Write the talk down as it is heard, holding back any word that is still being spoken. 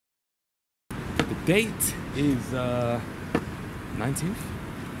Date is 19th.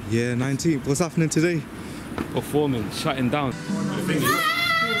 Yeah, 19th. What's happening today? Performing, shutting down.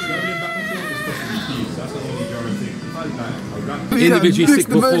 Individually sick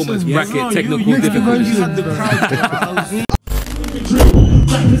performance, bracket, technical difficulties.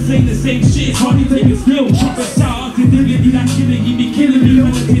 Rappers say the same shit, it's hardly taking skill. Shout out to Litty, that killer, he be killing me.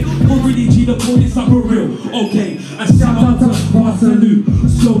 Melody, already G the point, it's up for real. Okay, and shout out to Barcelona,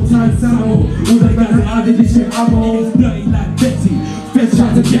 slow time Samo. All the guys that I did this shit, I'm all dirty like Betty. Feds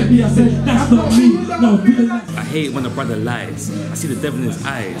tried to get me, I said, that's not me. No, feeling like I hate when a brother lies. I see the devil in his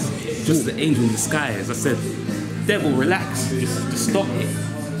eyes, just the angel in disguise. I said, devil, relax, just stop it.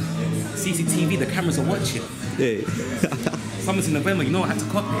 CCTV, the cameras are watching. Yeah. Summer's in November, you know I had to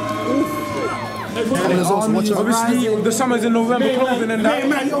cop it. Obviously, the summer's in November clothing and that. Hey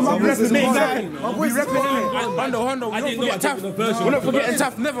man, you're my blessed mate, guy. We repping it. Hondo, we're not forgetting Taff. We're not forgetting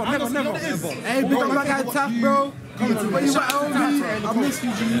Taff, never. Hey, big up my guy Taff, bro. Come to where you at home, I miss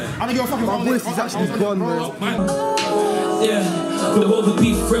you, G. I don't give a fuck about my voice is actually gone, bro. Yeah, the world will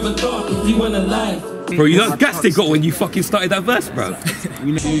be forever dark if you weren't alive. Bro, you know what gas they got when you fucking started that verse, bro?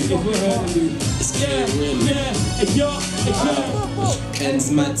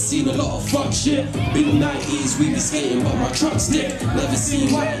 Ends mad, seen a lot of fuck shit. Big 90s, we be skating, but my truck's lit. Never seen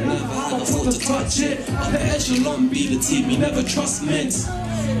white, never had a thought to touch it. Upper echelon be the team, we never trust mints.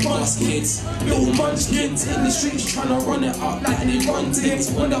 Boss kids, little munchkins in the streets trying to run it up like they run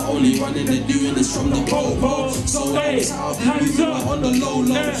things. When the only running they're doing is from the pole. So hey, hands up on the low.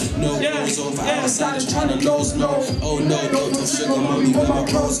 No goes over outside is trying to nose no. Oh no, don't sugar mommy where my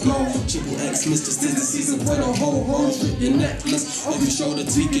bros go. Triple X, Mr. Stiz the season for the whole strip your necklace off your shoulder,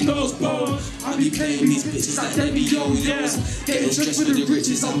 tweaking those bones. I be playing these bitches like they be yo-yos. Getting stressed with the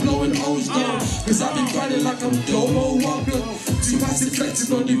riches, I'm blowing O's down. Cause I've been grinding like I'm Domo Wugger. Too passive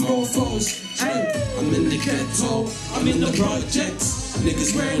flexing on the mofos. Hey, I'm in the ghetto, I'm in the projects.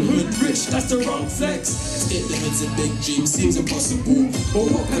 Niggas wearing hood rich, that's the wrong flex. Escape the heads of big dreams seems impossible. But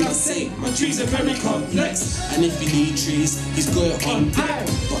what can I say? My dreams are very complex. And if you need trees, he's got it on deck.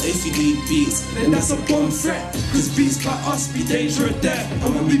 But if you need beats, then that's a bomb threat. Cause beats by us be danger of death.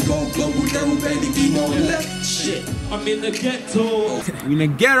 And when we go global, there will barely be no one left. Shit, I'm in the ghetto. We in the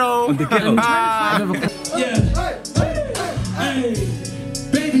ghetto. On the ghetto. Yeah. Hey.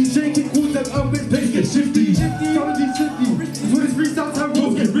 Baby, shaking cool them up with pace get shifty. Strategy shifty. When it's freestyle time,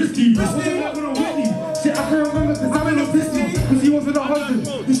 roads get risky. Shit, I can remember cause I'm in a pistol. Cause he wasn't a husband.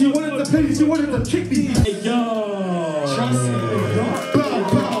 Cause she wanted to pay, she wanted to kick me. Hey, yo. Trust me.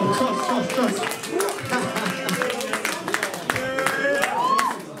 Trust.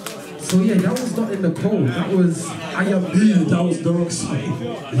 So yeah, that was not in the poll. That was IYAMEAN. That was Dark Side.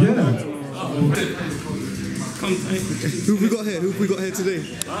 Yeah. Who have we got here? Who have we got here today?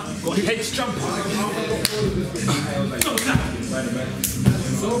 Got H jumper. I'm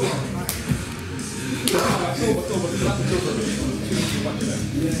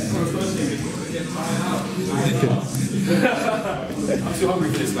too hungry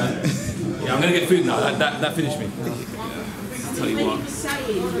for this, man. Yeah, I'm gonna get food now. That finished me. I'll tell you what.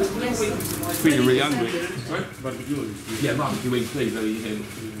 Feeling really hungry. Sorry? Yeah, barbecue wings, please.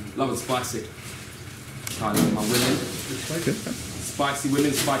 Love and spicy. I love my women. Spicy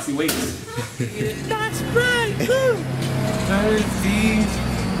women, spicy wings. That's right.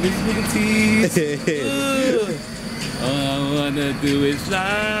 All I wanna do is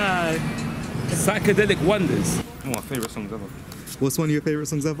fly. Psychedelic Wonders. One of my favourite songs ever. What's one of your favourite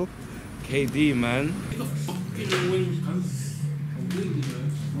songs ever? Kaidee, man.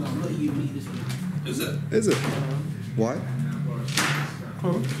 Is it? Is it? Why?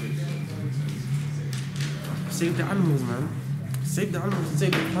 Save the animals, man. Save the animals and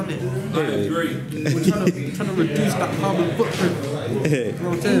save the planet. I agree. We're trying to reduce that carbon footprint. You know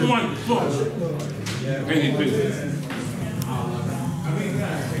what I'm saying?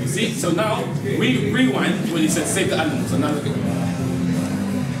 You see, so now we rewind when he said save the animals. So now look at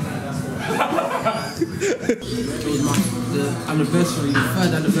It was the anniversary, the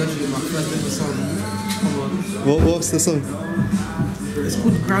third anniversary of my first ever song. Come on. What's the song? It's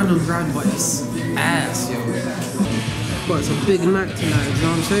called Grind on Grind, but it's ass, yo. But it's a big night tonight, you know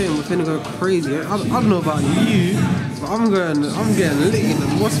what I'm saying? We're finna go crazy. I don't know about you, but I'm getting lit in the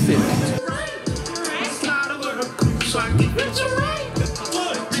Moshpit.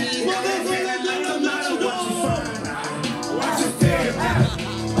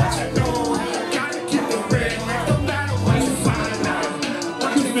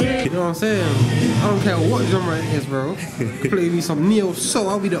 You know what I'm saying? I don't care what genre it is, bro. Play me some neo soul,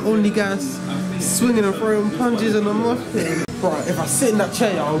 I'll be the only guy swinging and throwing punches in the Moshpit. Bro, if I sit in that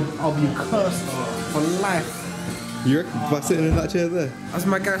chair, I'll be cursed. for life. You reckon by sitting in that chair there? As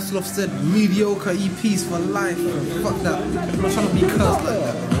my guy Sloth said, mediocre EPs for life. Fuck that. I'm not trying to be cursed like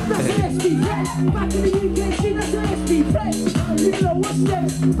that.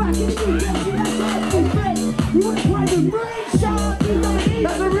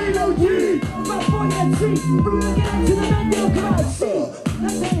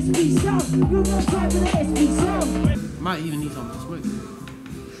 Might even need some smoke.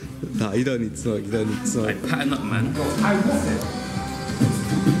 Nah, you don't need to smoke, you don't need to smoke. Like, pattern up, man.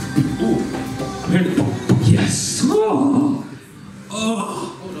 Yes! Oh!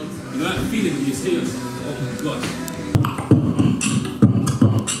 Oh! You know that feeling when you see yourself? Oh my god.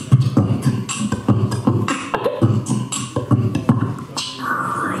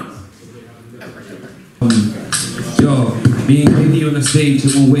 Yo, me and Kaidee on the stage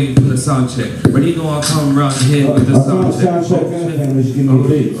and we're waiting for the sound check. When you know I come round here with the sound check.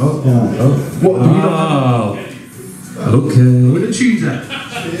 Okay. Where the tunes at?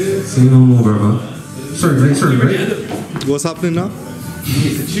 Sing no more, brother. Sorry, mate. What's happening now?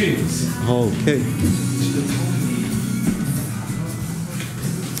 It's the tunes. Okay.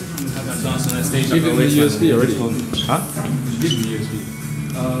 Have that dance on that stage. Give it the USB already. Huh? Give me the USB.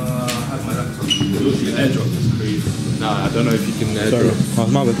 I have my laptop. Airdrop is crazy. Nah, I don't know if you can airdrop. Oh,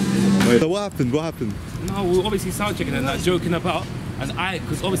 my bad. So what happened? What happened? No, we were obviously sound checking and that, joking about. And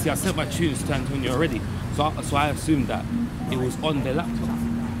because obviously I sent my tunes to Antonio already. So I assumed that it was on their laptop.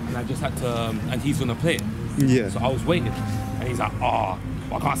 And I just had to, and he's gonna play it. Yeah. So I was waiting. And he's like, oh,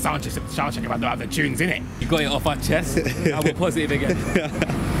 well, I can't sound check if I don't have the tunes in it. He got it off our chest. I was positive again.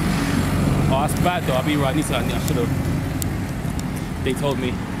 Oh, that's bad though. I'll be right. I should have. They told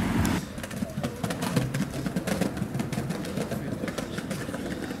me.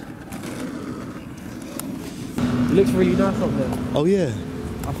 It looks really nice up there. Oh yeah.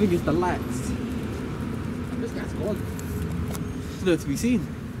 I think it's the lights. This guy's gone. It's nowhere to be seen.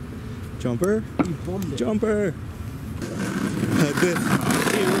 Jumper. He bombed it. Jumper.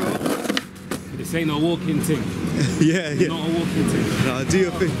 This ain't no walking thing. Yeah. Not a walking thing. Nah, do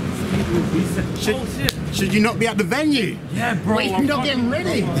your thing. Should you not be at the venue? Yeah, bro. Wait, you're not getting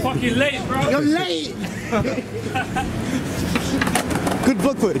ready. Fucking late, bro. You're late. Good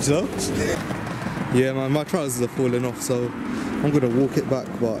vlog footage though. Yeah, man, my trousers are falling off, so I'm gonna walk it back.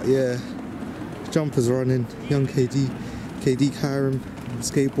 But yeah, jumpers running. Young Kaidee Karam,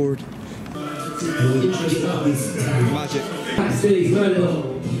 skateboard. Magic. Backstage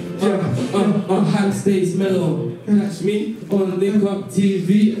mellow. Backstage mellow. Catch me on Link Up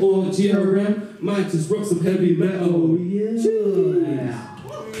TV or GRM. Might just rock some heavy metal. Yeah.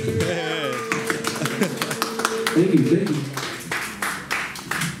 Thank you.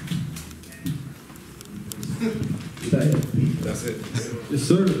 That's it. Yes,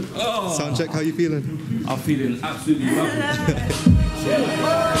 sir. Oh. Sound check, how you feeling? I'm feeling absolutely lovely.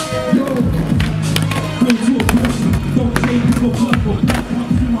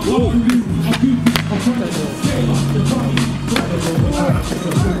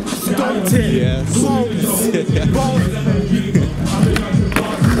 Yes.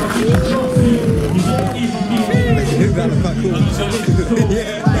 That was quite cool.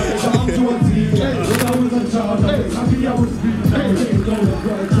 Yeah.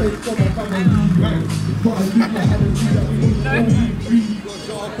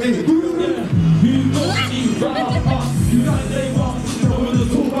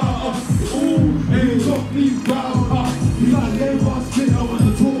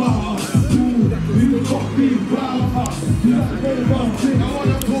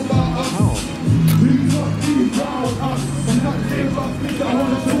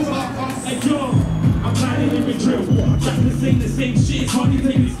 Sing the same shit, hardly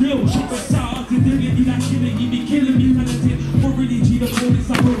take it still. Shout out to Litty, that killer, he be killing me, talented. Already G the police,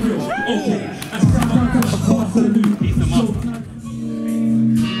 I'm for real. Okay, that's Sakawah Boys. He's the master.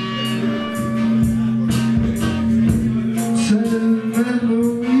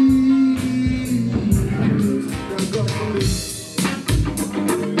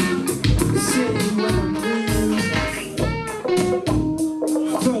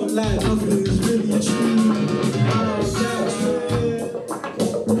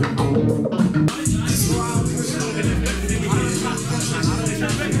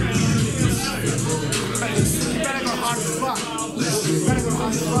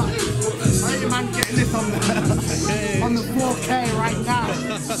 On the 4K right now.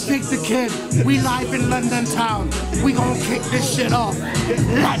 Zig Da Kid, we live in London town. We gonna kick this shit off.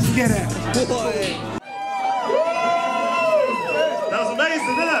 Let's get it. That was amazing,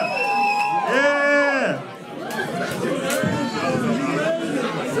 isn't it? Yeah.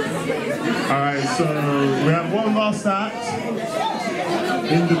 All right. Alright, so we have one last act.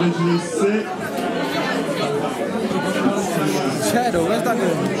 Individually sick. Shadow, where's that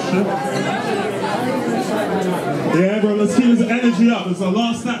going? Yeah, everyone, let's keep this energy up. It's our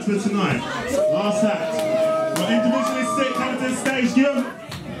last act for tonight. Last act. We're individually sick, come to the stage. Give them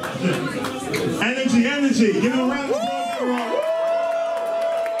energy, energy. Give them a round of applause, everyone.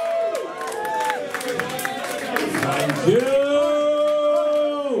 Thank you.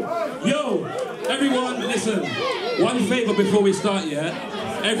 Yo, everyone, listen. One favor before we start, yeah?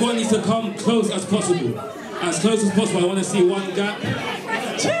 Everyone needs to come close as possible. As close as possible. I want to see one gap.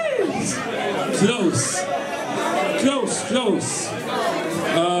 Cheers! Close. Close, close.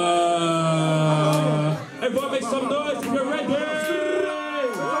 Everyone make some noise if you're ready.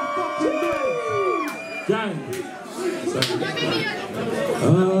 Gang.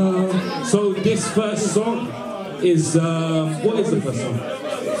 So this first song is, what is the first song?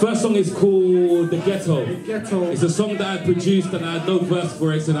 First song is called The Ghetto. It's a song that I produced and I had no verse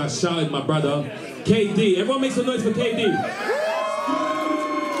for it, and I shouted my brother, Kaidee. Everyone make some noise for Kaidee.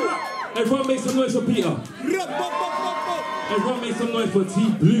 Everyone make some noise for Peter. Everyone make some noise for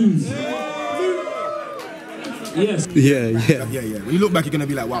TBlue. Yes. Yeah. When you look back, you're gonna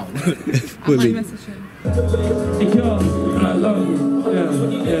be like, wow. Fully. I love you.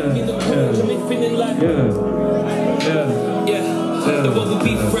 The one will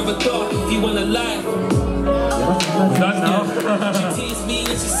be forever thought if you wanna lie.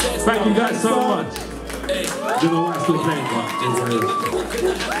 Thank you guys so much. You know what, I'm still playing,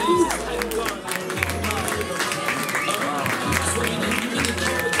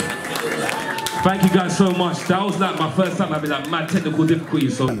 Thank you guys so much. That was like my first time having like mad technical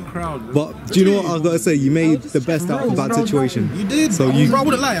difficulties. So, but do you know what I've got to say? You made the best out of a bad situation. You did. So you, bro, I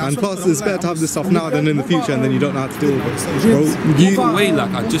wouldn't lie. And plus, it's better to have this stuff now than in the future, and then you don't know how to deal with it. Bro, Either way,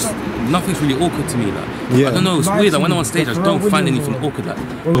 like nothing's really awkward to me. Like I don't know, it's weird. Like when I'm on stage, I just don't find anything awkward. Like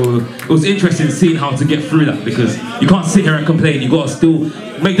so it was interesting seeing how to get through that, because you can't sit here and complain. You gotta still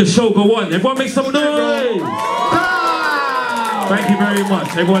make the show go on. Everyone make some noise. Thank you very much.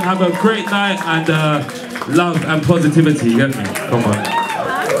 Everyone have a great night and love and positivity. You get me? Come on.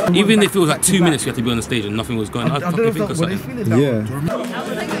 even if it was like 2 minutes, you had to be on the stage and nothing was going on, I'd fucking think of something. Yeah.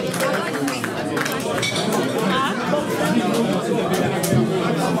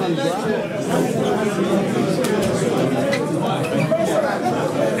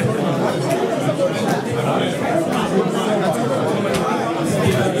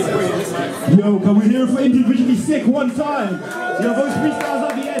 Yo, can we hear it for individually sick one time? Your voice freestyles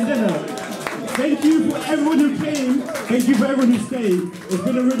at the end, didn't it? Thank you for everyone who came. Thank you for everyone who stayed. It's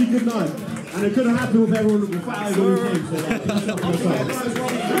been a really good night. And it couldn't happen with everyone who came.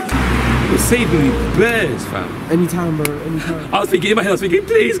 You're saving me bears, fam. Anytime, bro, anytime. I was thinking in my head,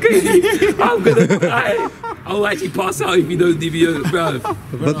 please, Kaidee, I'm gonna die. I'll actually pass out if you don't leave me, bro.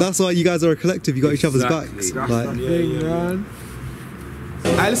 But that's why you guys are a collective. You got each other's backs. Like, man.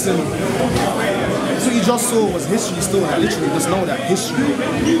 Hey, listen. So what you just saw was history still. Like, literally, just know that history.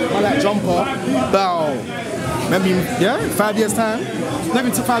 I like jumper, bow. Maybe, yeah, 5 years time. Maybe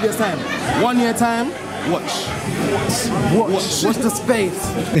 5 years time. 1 year time. Watch the space.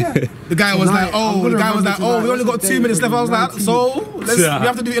 The guy was like, oh, we only got 2 minutes left. I was like, so we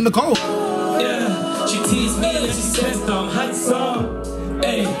have to do it in the cold. Yeah, she teased me and she says that I'm handsome.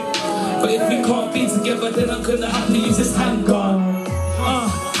 Hey, but if we can't be together, then I'm gonna have to use this handgun.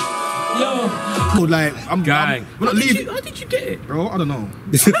 Yo. Like, I'm gang. We're not leaving. How did you get it, bro? I don't know.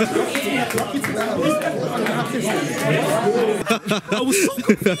 I was so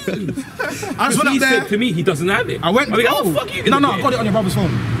confused. I just went up there. Said to me, he doesn't have it. I went. Oh, fuck you. No, I got it on your brother's phone.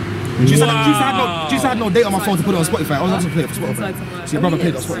 She said had no data on my phone to put it on Spotify. I was also playing it for Spotify. So your brother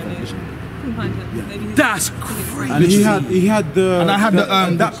played it on Spotify. That's crazy. And he had the and I had the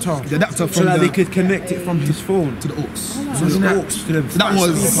adapter from so that they could connect it from his phone to the aux. So the aux to the that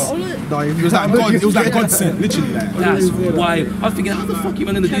was it was like God. It was like godsend, literally. Like. That's why I was thinking, how the fuck are you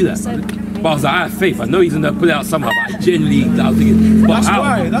gonna do that? But I was like, I have faith. I know he's gonna pull it out somehow. But I genuinely, I was thinking, but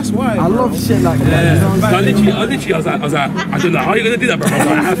that's why. I love shit like that. Yeah. So I literally, I was like, I don't know how you're gonna do that, bro.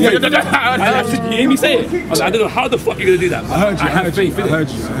 I was like, I have faith. You hear me say it? I was like, I don't know how the fuck you're gonna do that. I have faith. I heard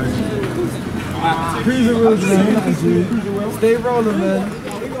you. Cruiser wheels, man. Stay rolling, man.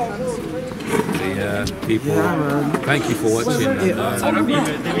 Yeah, people. Thank you for watching.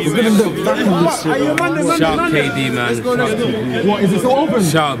 We're gonna look back on this shit. Shout Kaidee, man. What is it so open?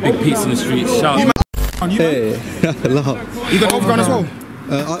 Shout Big Pete's in the streets. Shout. hey, love. You got Overground as well?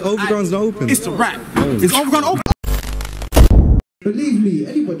 Overground's not open. It's the rap. Is Overground open? Believe me,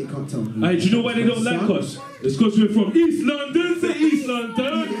 anybody can tell me. Hey, do you know why they don't like us? It's because we're from East London to East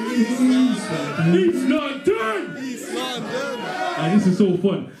London. East London! East London! And this is so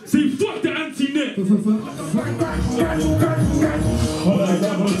fun. Say fuck the anti-net! Don't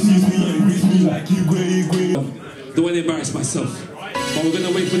want to embarrass myself. But we're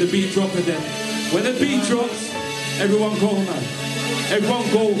gonna wait for the beat drop, and then when the beat drops, everyone go, man. Everyone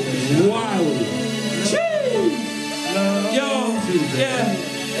go wild. Chee! Yo,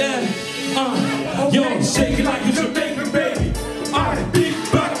 yo, shake it like you're Jamaican, baby. Big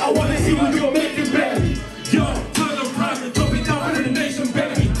back, I wanna hear what you're making, baby. Yo, turn around and drop it down in the nation,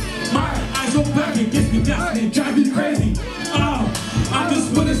 baby. My eyes on back and gets me down and drive me crazy. I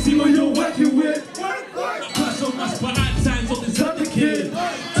just wanna see what you're working with. I put so much, but at times on this other kid.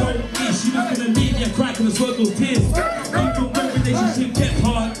 Told me she was gonna leave me a crack in the circle of tears. Even when relationship get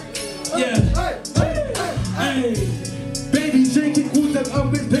hard, yeah. Hey, baby, shake it, cool them up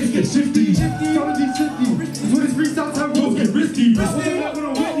with pace, get shifty. Technology shifty. When it's freestyle time, rules get risky.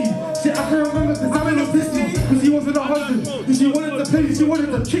 Shit, I can remember the time in a pistol. Cause he wasn't a husband. And she wanted to pay, she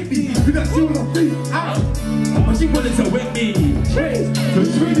wanted to kick me. But that she was a beat. But she wanted to whip me. So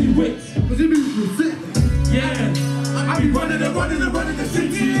it's really whipped. Cause he was sick. Yeah. I be running the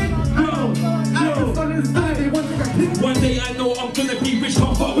city. One day I know I'm gonna be rich,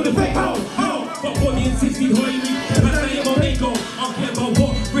 can't fuck with a fake hoe. But body and 60 hoy me, that's how you gonna make go. I don't care about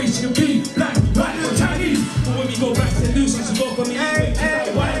what race you can be, black, white, or Chinese. But when we go back to Lucy, she go for me anyway. I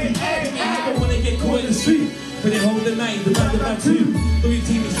don't wanna get caught in the street. But they hold the night, the man too. Louis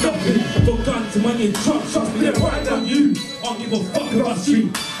team is stopping, got guns, money and trucks. Trust me, they're right down you. I don't give a fuck about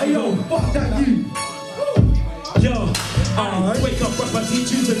street. Hey yo, fuck that you. Yo, wake up, brush my teeth,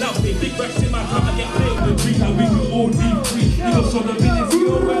 choose an outfit. Big racks in my car, I get paid with drink. Now we can all be free. You got some opinions, you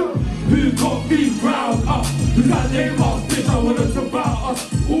know well. Who got me round up? Who's that name off? Bitch, I wanna talk about us.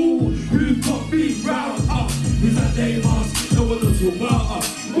 Ooh, who got me round up? Who's that name off? I wanna talk about us.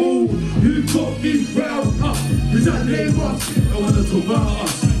 Ooh, who got me round up? Who's that name off? I wanna talk about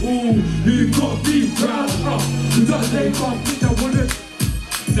us. Ooh, who got me round up? Who's that name off? Bitch, I wanna.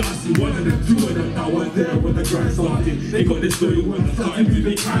 I see one of them, two of them, now we're there when the grind started. They got this story when the starting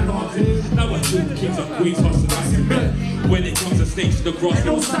moving kind-hearted. Now we're two kings and queens, hustling like a bet. When it comes to stage to the cross, ain't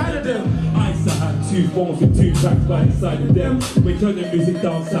no side of them. I used to have 2 phones with 2 tracks by the side of them. We turn the music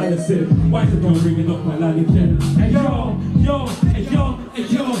down side of sim. Why is the girl ringing up my line again? Hey yo, I've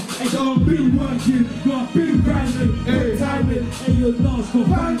been working, I've been grinding, hey, timing, and you're lost for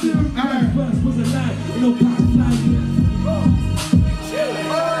finding. My first was a lie, you know, past flying.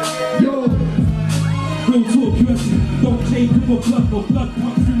 Yo, real talk, USA. Don't play with my blood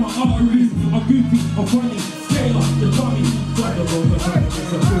pumps through my arteries. I'm goofy, I'm funny, scale up the dummy. Drive the road,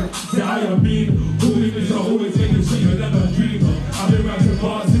 say IYAMEAN. All images are always making sure you never dream. I've been writing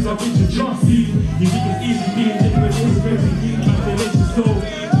bars since I've been to just see. You think it's easy being different, it's crazy. Imagination so,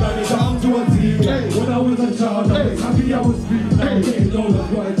 got it down to a team. When I was a child, I was happy I was free. I was getting older,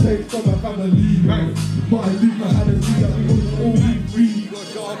 what I take from my family. But I think I had a see, I think all we free.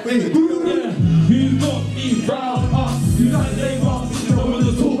 Hey, who got me round us? Who's that name us? I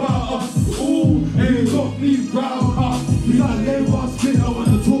wanna talk about us. Ooh, who got me round us? Who's that name us? I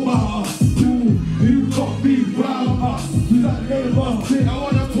wanna talk about us. Ooh, who got me round us? Who's that name us? I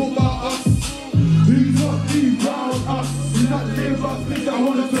wanna talk about us. Who got me round us? Who's that name us? I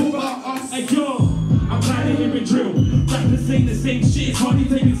wanna talk about us. Hey yo, I'm trying to hear it drill. Rappers saying the same shit, it's hardly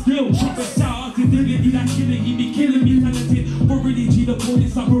taking skill. Chop a shout out to Litty, that kid, he be killing me talented. Already G the boy,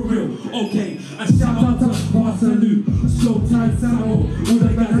 it's up for real. Okay, and shout out to Barcelona, slow time Samo. All the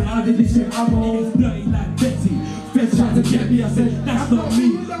guys that I did this shit, I'm niggas dirty like Betty. Feds tried to get me, I said, that's not me.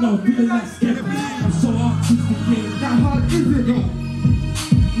 No, feeling like skeptic. I'm so artistic, yeah. How hard is it, though?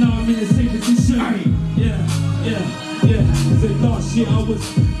 Now I'm in the same position. Yeah. It's a dark shit, now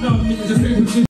I'm in the same